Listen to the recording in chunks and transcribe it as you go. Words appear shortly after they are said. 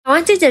I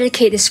want to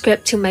dedicate the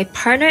script to my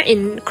partner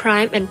in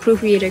crime and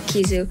proofreader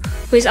Kizu,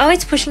 who is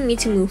always pushing me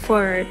to move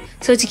forward.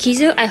 So to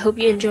Kizu, I hope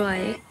you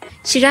enjoy.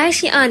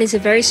 Shiraishi An is a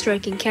very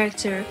striking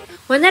character,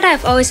 one that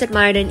I've always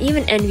admired and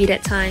even envied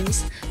at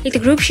times. Like the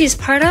group she is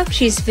part of,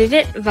 she is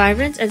vivid,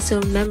 vibrant, and so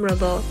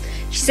memorable.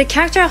 She's a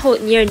character I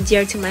hold near and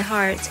dear to my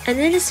heart, and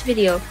in this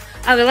video,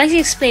 I would like to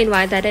explain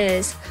why that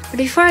is. But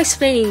before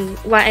explaining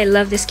why I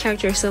love this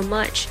character so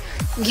much,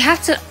 you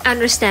have to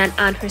understand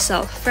An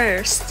herself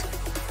first.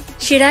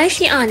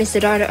 Shiraishi An is the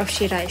daughter of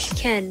Shiraishi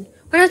Ken,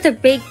 one of the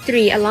big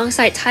three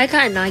alongside Taika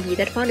and Nagi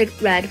that founded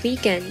Rad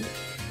Weekend.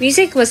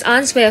 Music was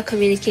An's way of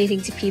communicating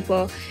to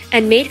people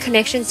and made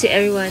connections to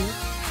everyone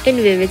in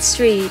Vivid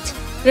Street.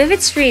 Vivid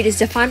Street is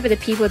defined by the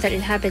people that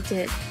inhabit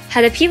it.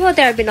 Had the people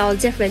there been all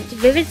different,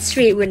 Vivid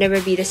Street would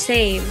never be the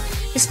same.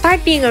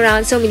 Despite being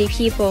around so many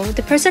people,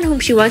 the person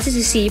whom she wanted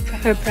to see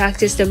her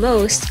practice the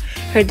most,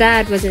 her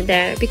dad, wasn't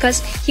there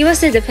because he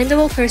was the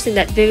dependable person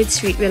that Vivid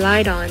Street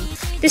relied on.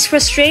 This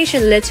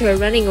frustration led to her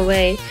running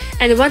away,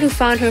 and the one who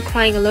found her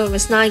crying alone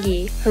was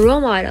Nagi, her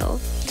role model.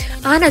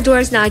 An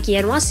adores Nagi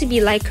and wants to be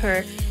like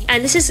her,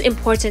 and this is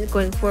important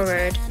going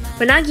forward.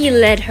 When Nagi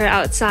led her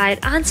outside,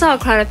 An saw a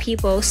crowd of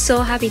people so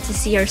happy to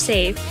see her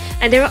safe,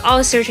 and they were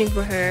all searching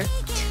for her.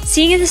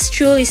 Seeing this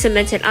truly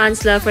cemented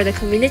An's love for the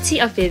community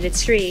of Vivid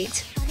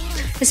Street.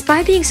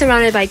 Despite being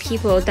surrounded by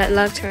people that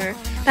loved her,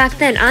 back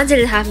then An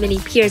didn't have many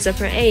peers of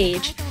her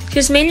age. She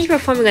was mainly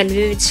performing on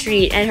Vivid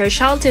Street, and her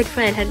childhood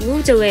friend had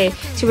moved away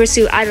to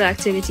pursue idol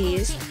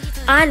activities.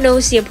 An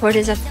knows the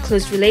importance of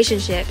close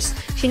relationships.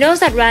 She knows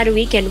that Rad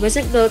Weekend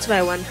wasn't built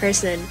by one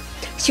person.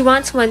 She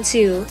wants one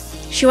too.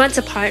 She wants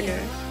a partner.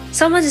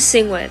 Someone to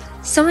sing with,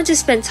 someone to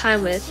spend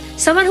time with,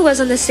 someone who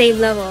was on the same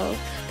level.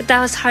 But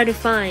that was hard to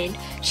find.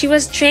 She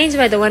was trained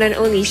by the one and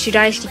only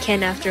Shiraishi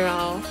Ken after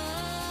all.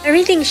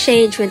 Everything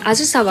changed when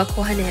Azusawa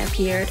Kohane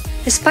appeared.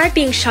 Despite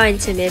being shy and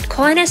timid,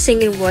 Kohane's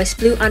singing voice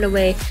blew An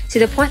away to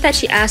the point that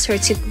she asked her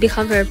to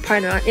become her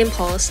partner on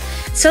impulse.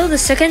 So the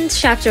second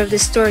chapter of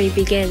this story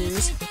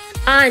begins.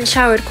 An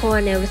showered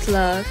Kohane with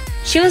love.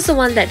 She was the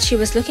one that she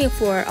was looking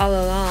for all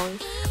along.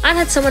 An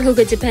had someone who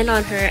could depend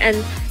on her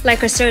and, like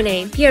her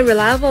surname, be a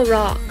reliable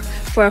rock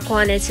for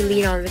Kohane to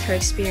lean on with her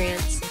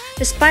experience.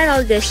 Despite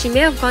all this, she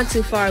may have gone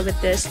too far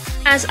with this,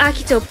 as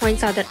Akito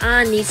points out that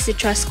An needs to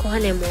trust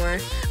Kohane more.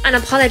 An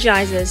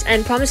apologizes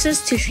and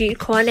promises to treat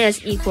Kohane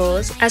as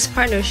equals, as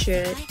partners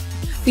should.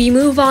 We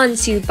move on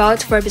to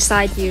Bout for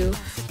Beside You,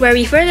 where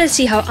we further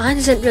see how An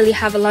doesn't really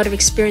have a lot of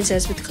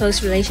experiences with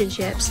close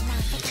relationships.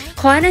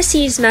 Kohane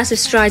sees massive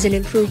strides in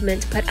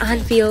improvement, but An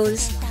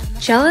feels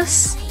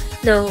jealous?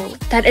 No,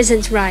 that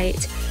isn't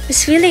right.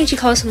 This feeling she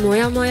calls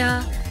moya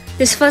moya,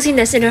 this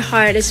fuzziness in her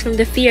heart is from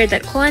the fear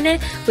that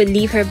Kohane would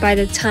leave her by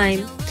the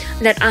time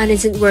that An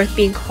isn't worth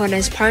being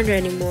Kohane's partner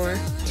anymore.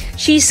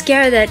 She's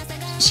scared that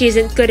she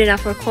isn't good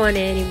enough for Kohane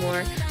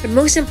anymore, but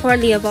most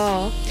importantly of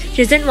all,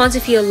 she doesn't want to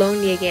feel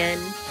lonely again.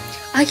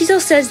 Akito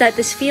says that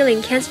this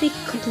feeling can't be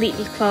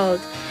completely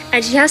quelled,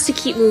 and she has to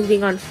keep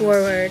moving on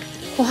forward.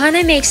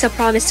 Kohane makes a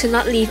promise to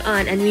not leave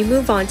An, and we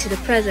move on to the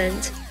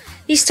present.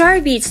 The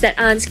story beats that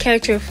An's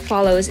character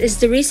follows is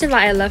the reason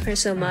why I love her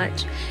so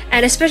much,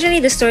 and especially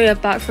the story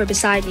of Bout for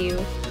Beside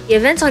You. The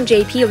event on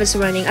JP was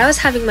running, I was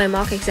having my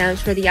mock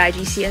exams for the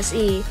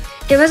IGCSE.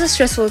 It was a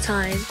stressful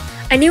time.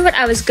 I knew what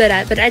I was good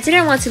at, but I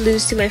didn't want to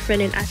lose to my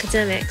friend in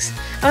academics.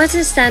 I wanted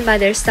to stand by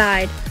their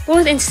side,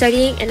 both in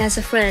studying and as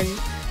a friend.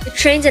 The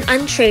trained and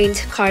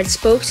untrained card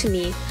spoke to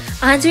me.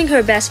 An doing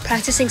her best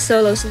practicing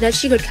solo so that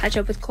she could catch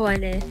up with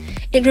Kohane.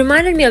 It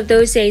reminded me of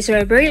those days where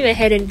I buried my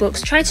head in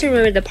books trying to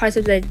remember the parts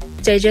of the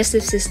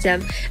digestive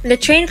system, and the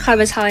trained card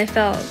was how I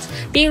felt,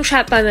 being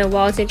trapped by my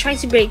walls and trying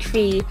to break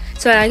free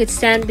so I could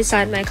stand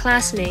beside my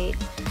classmate.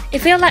 It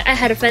felt like I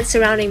had a fence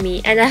surrounding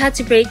me and I had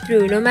to break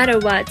through no matter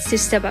what to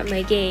step up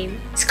my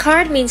game. This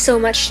card means so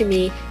much to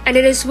me, and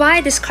it is why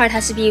this card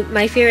has to be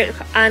my favorite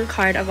An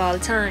card of all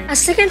time. A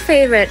second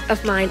favorite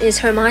of mine is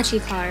her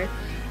Mattie card.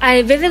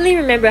 I vividly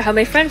remember how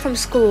my friend from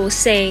school was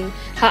saying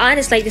how An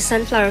is like the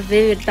sunflower of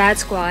Vivid Bad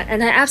Squad,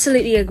 and I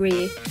absolutely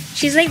agree.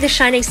 She's like the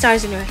shining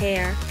stars in her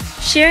hair,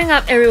 cheering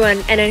up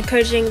everyone and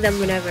encouraging them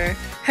whenever.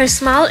 Her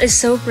smile is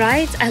so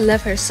bright, I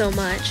love her so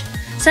much.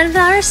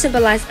 Sunflowers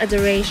symbolize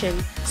adoration,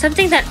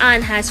 something that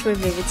An has for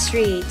Vivid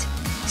Street.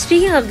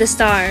 Speaking of the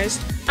stars,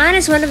 An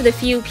is one of the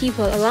few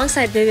people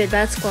alongside Vivid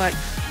Bad Squad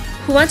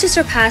who want to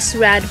surpass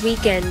Rad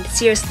Weekend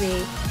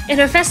seriously. In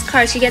her first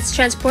card, she gets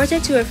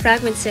transported to a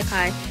fragment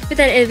Sekai with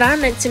an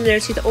environment similar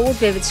to the old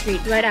Vivid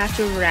Street right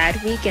after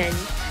Rad Weekend.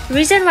 The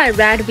reason why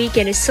Rad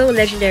Weekend is so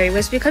legendary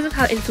was because of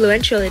how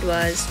influential it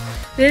was.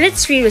 Vivid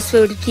Street was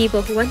filled with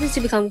people who wanted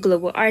to become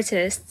global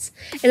artists.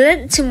 It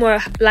led to more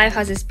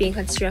lifehouses being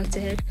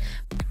constructed.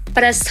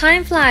 But as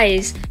time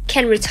flies,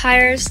 Ken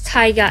retires,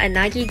 Taiga and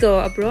Nagi go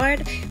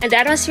abroad, and the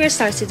atmosphere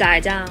starts to die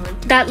down.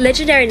 That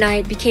legendary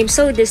night became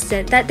so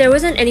distant that there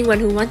wasn't anyone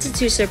who wanted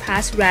to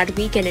surpass Rad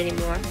Weekend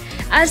anymore,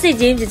 as they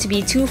deemed it to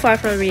be too far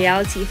from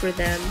reality for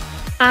them.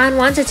 An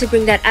wanted to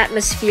bring that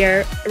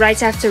atmosphere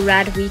right after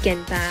Rad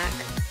Weekend back.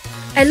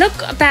 I look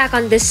back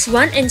on this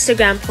one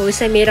Instagram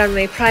post I made on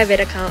my private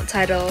account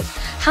titled,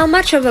 "How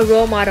much of a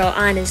role model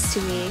An is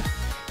to me."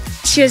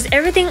 She was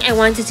everything I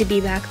wanted to be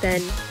back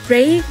then.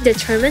 Brave,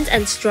 determined,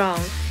 and strong.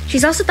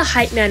 She's also the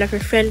hype man of her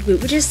friend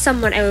group, which is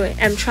someone I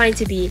am trying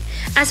to be,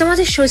 as I want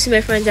to show to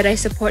my friends that I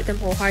support them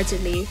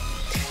wholeheartedly.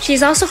 She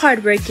is also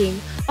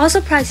hardworking,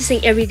 also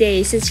practicing every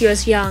day since she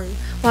was young,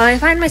 while I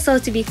find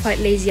myself to be quite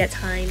lazy at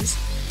times.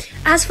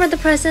 As for the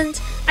present,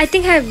 I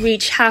think I have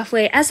reached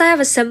halfway as I have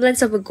a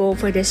semblance of a goal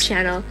for this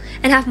channel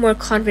and have more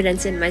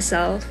confidence in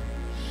myself.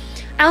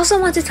 I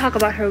also want to talk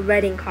about her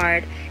wedding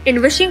card.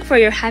 In wishing for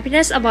your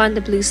happiness upon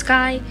the blue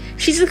sky,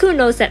 Shizuku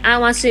knows that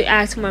An wants to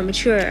act more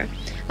mature,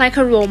 like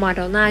her role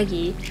model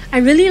Nagi. I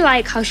really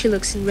like how she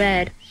looks in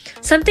red,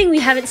 something we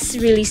haven't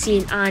really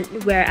seen An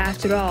wear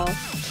after all.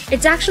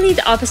 It's actually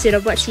the opposite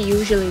of what she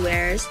usually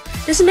wears.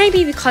 This may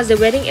be because the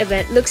wedding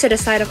event looks at a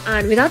side of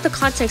An without the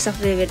context of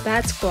Vivid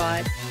Bat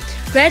Squad.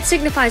 Red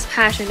signifies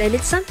passion, and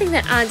it's something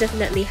that An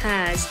definitely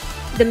has.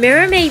 The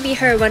mirror may be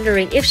her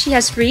wondering if she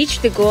has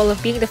reached the goal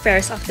of being the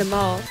fairest of them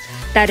all.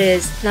 That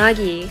is,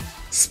 Nagi.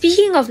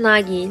 Speaking of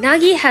Nagi,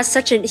 Nagi has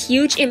such a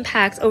huge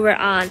impact over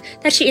An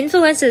that she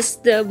influences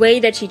the way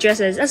that she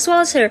dresses as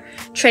well as her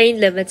train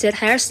limited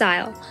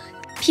hairstyle.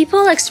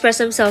 People express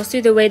themselves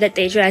through the way that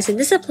they dress, and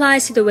this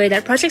applies to the way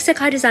that Project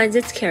Sekai designs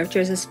its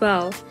characters as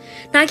well.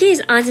 Nagi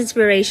is An's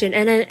inspiration,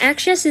 and I'm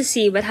anxious to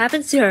see what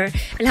happens to her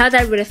and how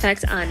that would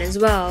affect An as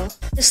well.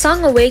 The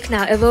song Awake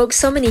Now evokes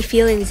so many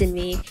feelings in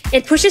me.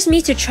 It pushes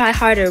me to try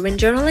harder when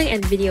journaling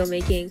and video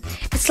making.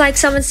 It's like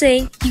someone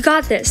saying, "You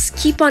got this,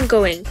 keep on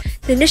going."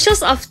 The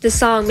initials of the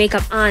song make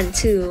up An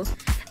too.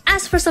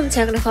 As for some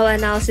technical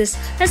analysis,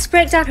 let's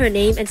break down her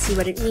name and see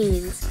what it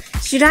means.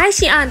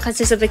 Shiraishi An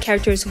consists of the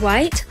characters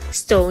white,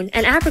 stone,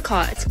 and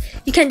apricot.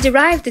 You can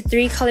derive the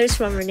three colors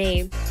from her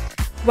name.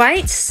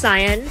 White,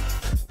 cyan,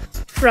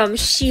 from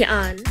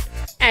Shi-an,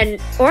 and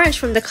orange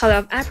from the color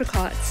of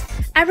apricots.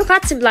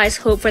 Apricot symbolize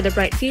hope for the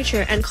bright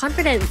future and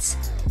confidence,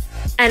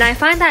 and I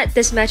find that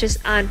this matches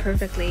An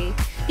perfectly.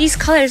 These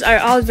colors are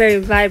all very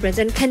vibrant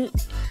and can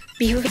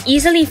be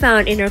easily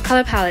found in her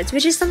color palettes,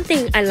 which is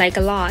something I like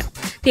a lot.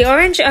 The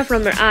orange are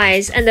from her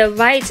eyes, and the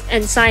white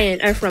and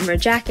cyan are from her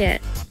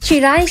jacket.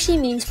 Shiraishi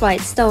means white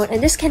stone,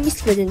 and this can be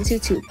split into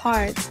two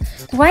parts.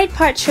 The white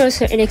part shows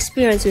her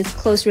inexperience with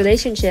close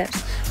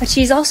relationships, but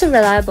she's also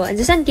reliable and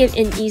doesn't give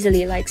in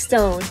easily like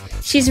stone.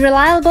 She's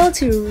reliable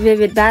to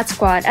Vivid Bat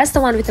Squad as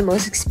the one with the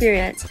most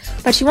experience,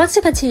 but she wants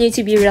to continue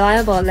to be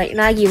reliable like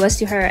Nagi was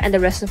to her and the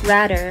rest of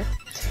Ladder.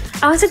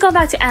 I want to go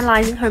back to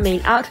analyzing her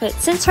main outfit,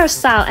 since her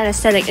style and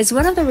aesthetic is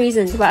one of the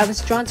reasons why I was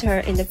drawn to her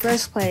in the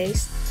first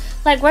place.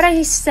 Like what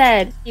I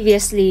said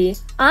previously,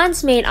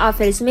 An's main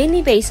outfit is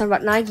mainly based on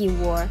what Nagi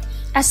wore,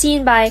 as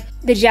seen by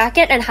the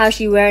jacket and how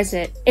she wears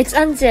it. It's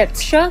unzipped,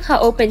 showing how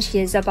open she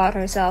is about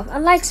herself,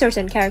 unlike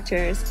certain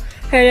characters.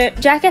 Her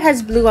jacket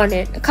has blue on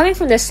it, coming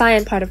from the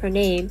cyan part of her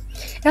name.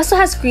 It also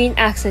has green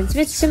accents,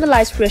 which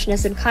symbolize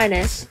freshness and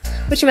kindness,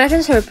 which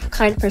matches her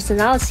kind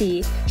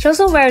personality. She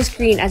also wears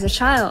green as a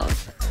child.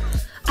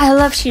 I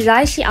love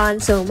Shiraishi An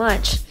so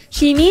much.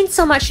 She means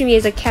so much to me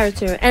as a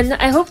character, and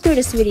I hope through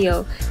this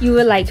video, you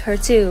will like her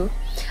too.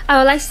 I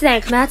would like to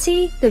thank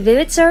Mattie, the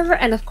Vivid server,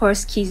 and of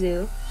course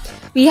Kizu.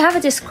 We have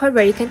a Discord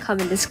where you can come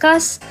and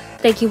discuss.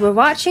 Thank you for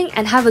watching,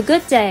 and have a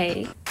good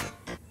day!